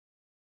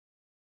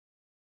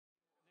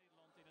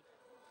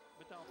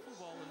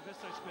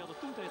wedstrijd speelde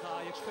toen tegen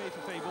Ajax,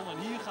 VVV won en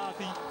hier gaat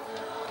hij.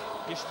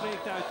 Je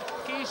spreekt uit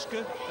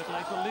Keisuke, het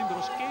lijkt wel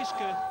Limburgs,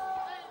 Keisuke.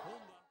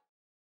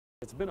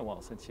 It's been a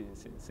while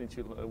since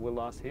you were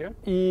last here.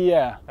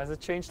 Yeah. Has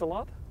it changed a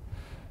lot?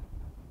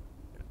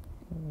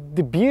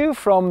 The view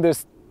from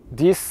this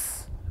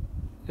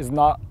is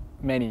not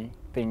many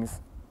things,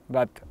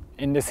 but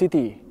in the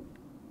city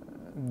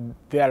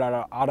there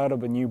are a lot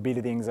of new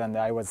buildings and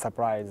I was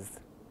surprised.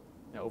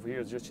 Yeah, over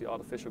here it's just the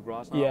artificial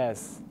grass now.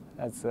 Yes,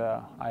 that's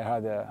I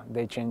heard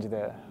they changed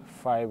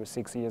 5 or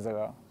 6 years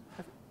ago.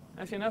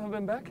 Have you never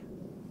been back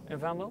in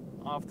Venlo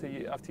after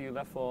you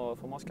left for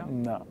Moscow?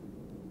 No.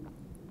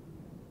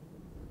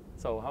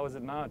 So how is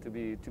it now to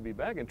be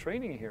back and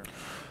training here?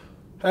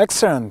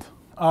 Excellent.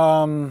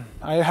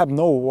 I have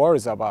no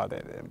worries about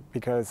it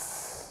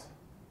because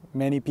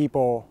many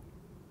people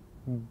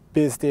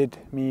visited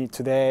me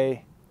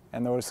today,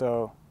 and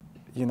also,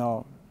 you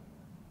know,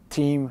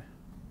 team,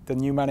 the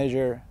new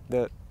manager,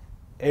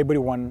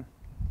 everyone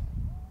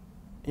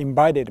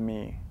invited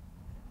me.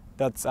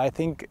 I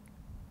think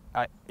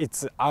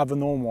it's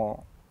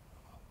abnormal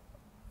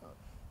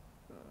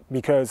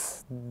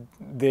because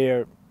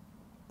they're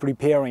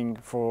preparing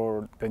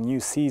for the new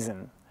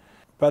season,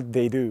 but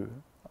they do.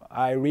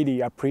 I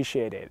really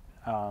appreciate it.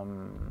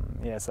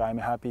 Yes, I'm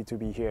happy to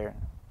be here.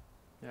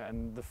 Yeah,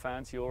 and the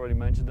fans, you already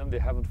mentioned them, they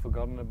haven't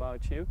forgotten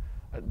about you.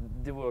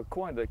 There were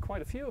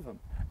quite a few of them.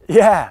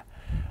 Yeah,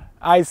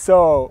 I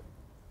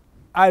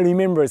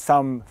remember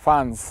some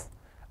fans.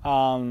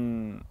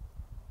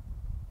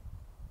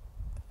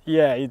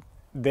 Yeah,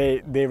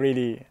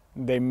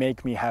 they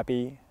make me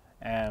happy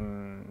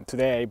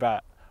today,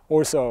 but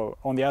also,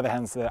 on the other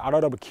hand, a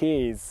lot of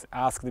kids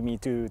asked me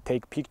to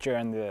take picture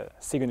and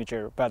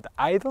signature, but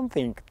I don't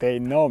think they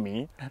know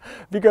me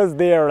because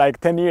they are like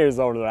 10 years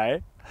old,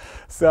 right?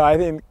 So I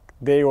think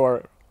they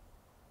were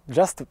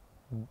just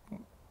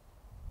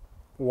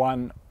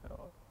 1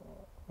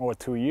 or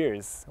 2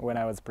 years when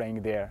I was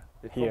playing there.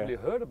 They probably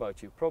heard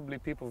about you. Probably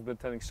people have been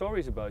telling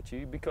stories about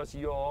you because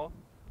you're,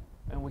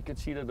 and we can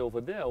see that over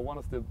there, one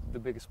of the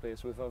biggest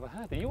players we've ever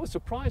had. And you were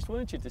surprised,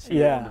 weren't you, to see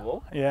you on the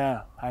wall?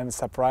 Yeah, I'm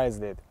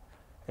surprised.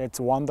 It's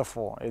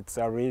wonderful. It's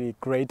really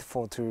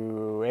grateful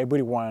to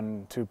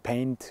everyone to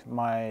paint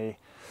my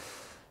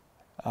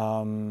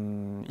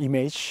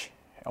image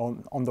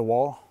on the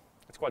wall.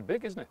 It's quite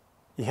big, isn't it?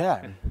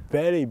 Yeah,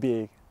 very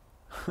big.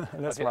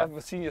 Have you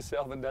ever seen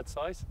yourself in that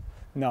size?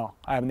 No,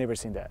 I've never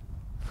seen that.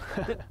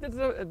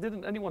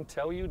 Didn't anyone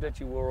tell you that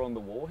you were on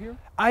the wall here?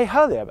 I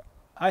heard it.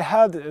 I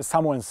heard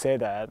someone say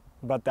that,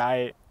 but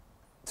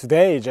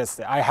today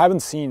I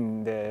haven't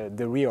seen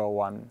the real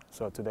one.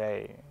 So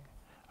today,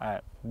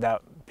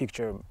 that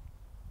picture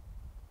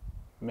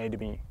made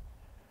me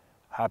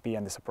happy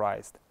and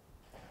surprised.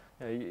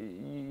 Yeah,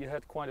 you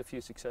had quite a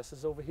few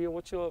successes over here.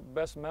 What's your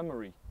best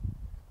memory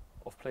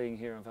of playing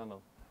here in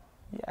Venlo?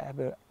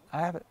 Yeah, I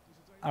have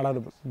a lot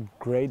of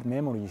great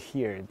memories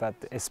here, but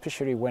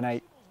especially when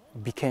I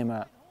became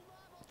a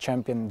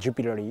champion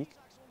Jupiler League.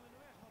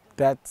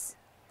 That's,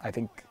 I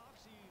think,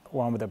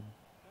 one of the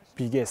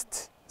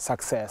biggest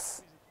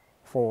success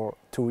for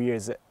 2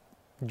 years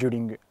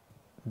during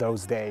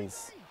those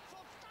days.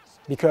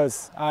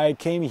 Because I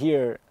came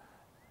here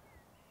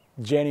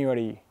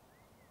January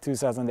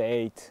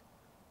 2008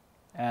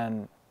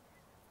 and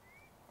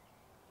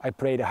I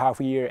played a half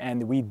year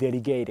and we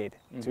delegated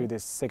to the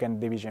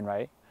second division,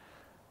 right?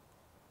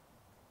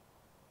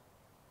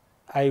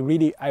 I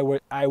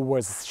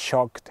was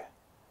shocked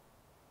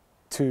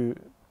to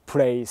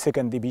play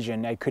second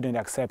division. I couldn't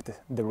accept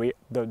the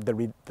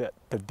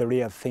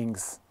real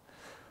things.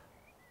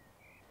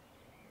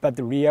 But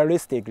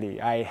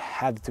realistically, I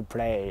had to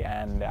play,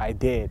 and I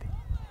did.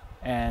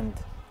 And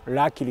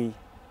luckily,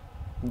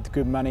 the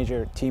good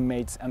manager,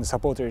 teammates, and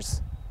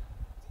supporters,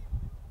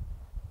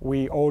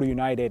 we all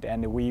united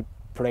and we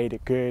played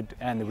good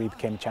and we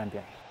became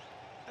champion.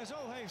 En zo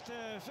heeft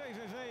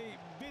VVV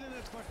binnen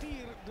het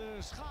kwartier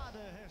de schade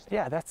hersteld.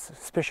 Yeah, that's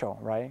special,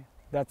 right?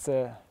 That's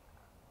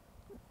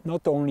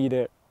not only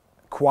the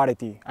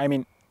quality. I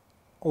mean,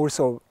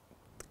 also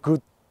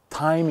good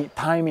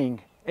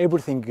timing,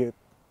 everything good.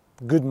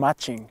 Good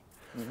matching.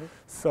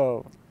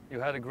 So you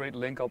had a great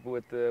link up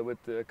with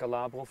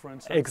Calabro, for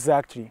instance.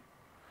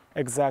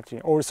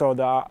 Exactly. Also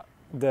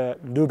the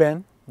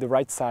Ruben, the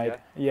right side,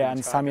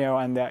 and Samuel,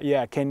 and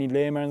Kenny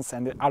Lemons,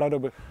 and a lot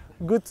of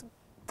good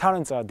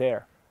talents are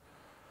there.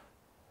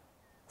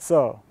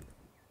 So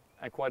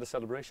and quite a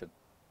celebration.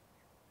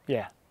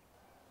 Yeah.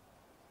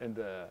 In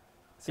the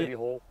city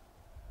hall.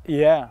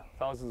 Yeah.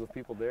 Thousands of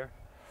people there.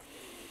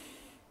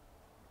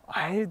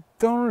 I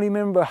don't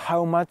remember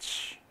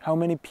how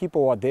many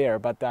people were there,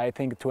 but I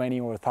think 20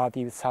 or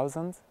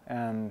 30,000,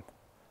 and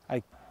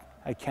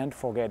I can't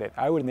forget it.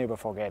 I will never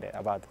forget it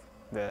about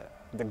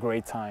the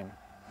great time.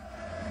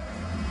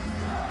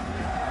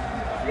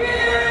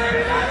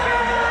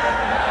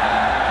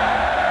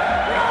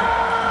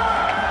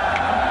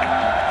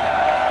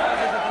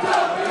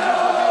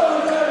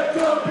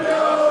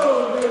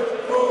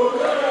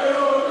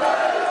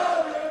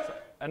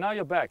 And now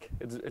you're back.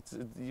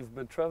 You've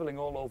been traveling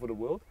all over the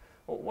world.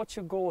 What's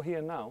your goal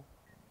here now?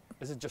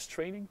 Is it just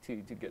training to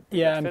get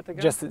Yeah, fit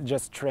again?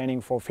 just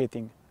training for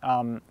fitting.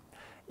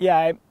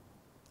 Yeah,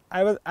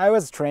 I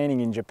was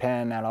training in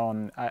Japan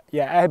alone.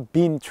 Yeah, I have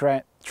been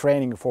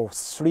training for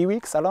 3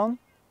 weeks alone,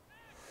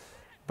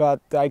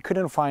 but I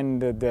couldn't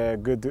find the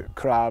good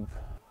club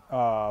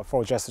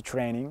for just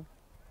training,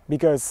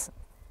 because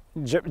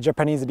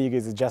Japanese league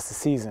is just a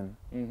season.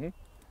 Mm-hmm.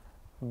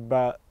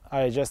 But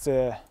I just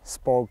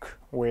spoke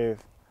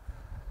with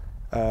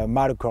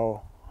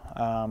Marco.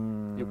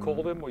 You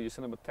called him or you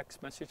sent him a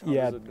text message? How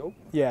Yeah. does it go?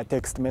 Yeah,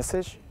 text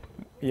message.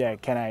 Yeah,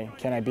 can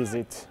I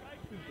visit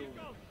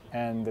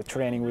and the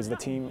training with the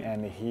team,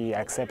 and he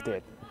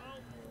accepted.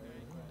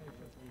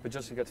 But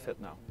just to get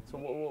fit now. So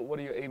what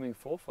are you aiming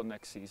for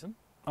next season?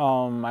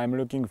 I'm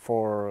looking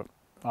for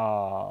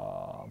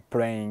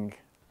playing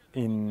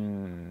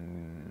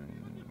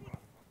in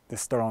the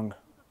strong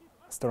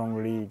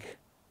league.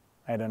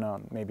 I don't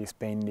know, maybe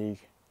Spain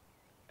league,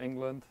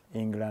 England.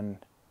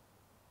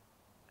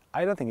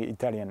 I don't think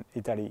Italian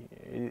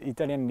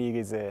league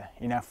is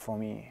enough for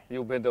me.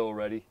 You've been there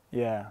already.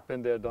 Yeah.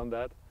 Been there, done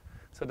that.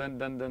 So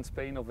then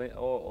Spain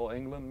or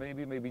England,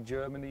 maybe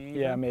Germany.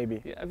 Even? Yeah,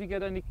 maybe. Yeah, have you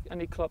got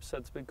any clubs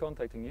that's been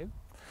contacting you?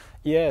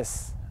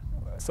 Yes.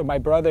 So my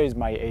brother is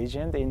my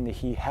agent, and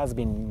he has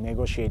been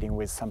negotiating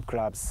with some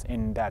clubs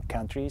in that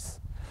countries.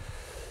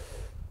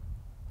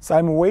 So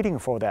I'm waiting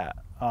for that.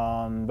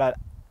 But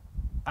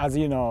as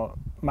you know,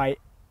 my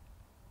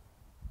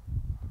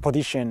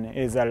position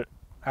is a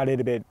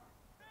little bit,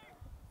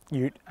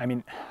 I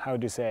mean, how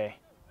to say,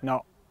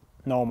 not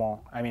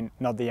normal. I mean,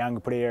 not the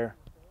young player.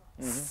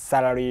 Mm-hmm.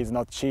 Salary is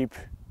not cheap.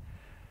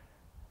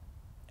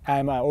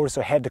 I'm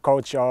also head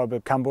coach of a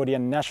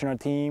Cambodian national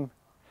team.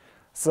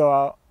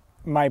 So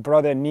my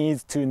brother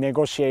needs to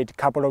negotiate a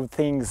couple of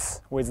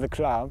things with the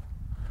club.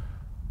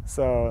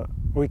 So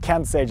we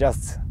can't say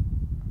just,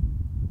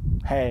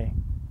 hey,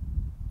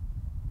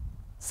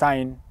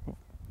 sign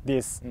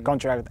this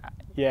contract.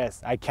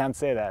 Yes, I can't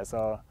say that.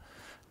 So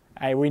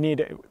we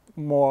need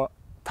more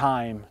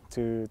time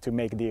to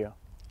make a deal.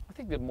 I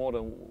think they're more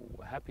than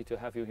happy to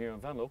have you here in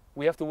Venlo.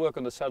 We have to work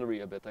on the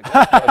salary a bit, I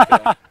guess.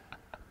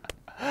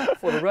 But,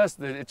 for the rest,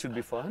 it should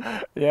be fun.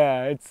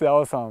 Yeah, it's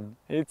awesome.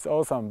 It's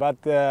awesome.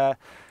 But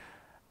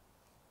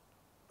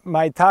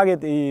my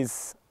target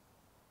is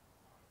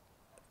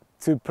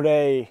to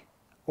play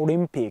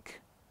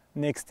Olympic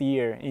next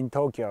year in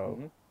Tokyo.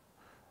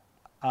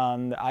 Mm-hmm.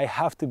 And I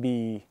have to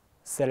be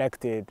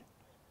selected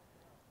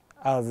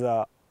as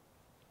a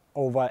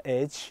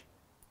overage.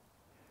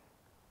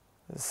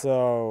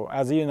 So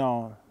as you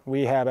know,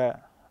 we have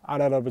a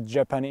lot of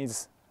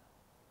Japanese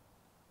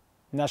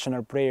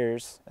national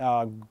players,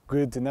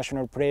 good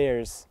national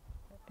players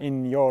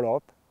in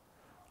Europe,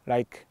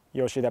 like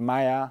Yoshida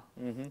Maya,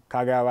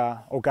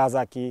 Kagawa,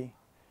 Okazaki,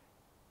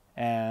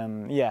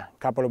 and yeah, a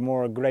couple of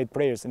more great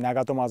players,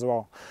 Nagatomo as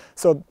well.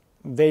 So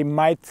they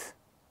might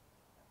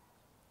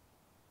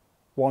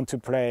want to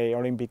play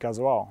Olympic as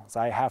well. So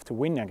I have to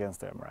win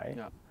against them, right?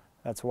 Yeah.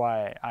 That's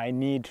why I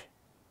need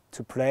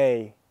to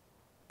play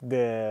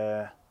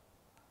the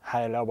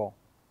high level.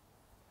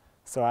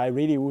 So I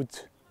really would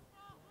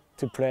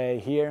to play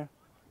here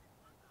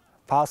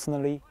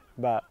personally,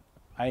 but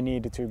I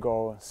need to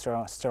go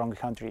strong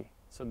country.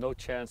 So no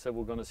chance that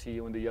we're going to see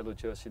you in the yellow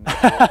jersey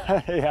next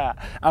year? Yeah,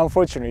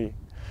 unfortunately.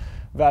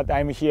 But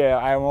I'm here.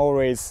 I'm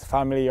always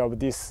family of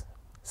this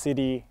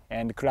city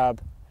and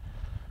club.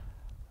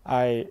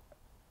 I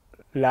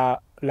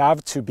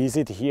love to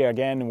visit here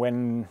again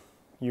when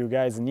you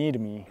guys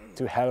need me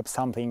to help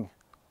something,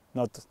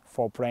 not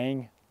for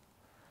playing.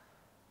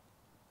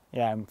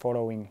 Yeah, I'm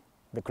following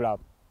the club.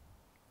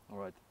 All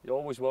right, you're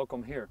always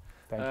welcome here.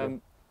 Thank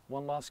you.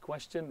 One last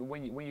question.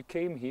 When you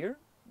came here,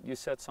 you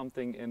said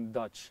something in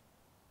Dutch.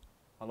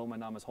 Hallo,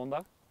 mijn naam is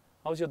Honda.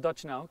 How's your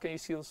Dutch now? Can you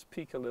still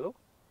speak a little?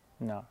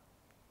 No.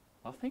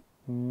 Nothing?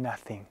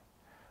 Nothing.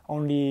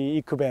 Only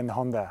ik ben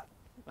Honda.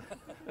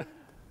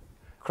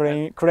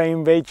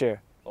 Claim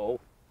Becher. Oh,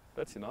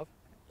 that's enough.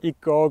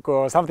 Ik ook,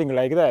 or something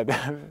like that.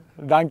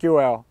 Thank you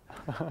well.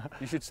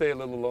 You should stay a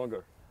little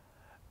longer.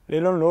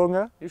 Little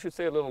longer? You should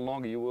stay a little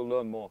longer. You will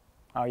learn more.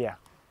 Oh yeah.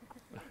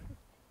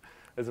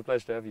 It's a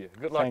pleasure to have you.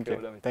 Good luck Thank you.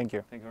 with everything. Thank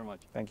you. Thank you very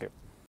much. Thank you.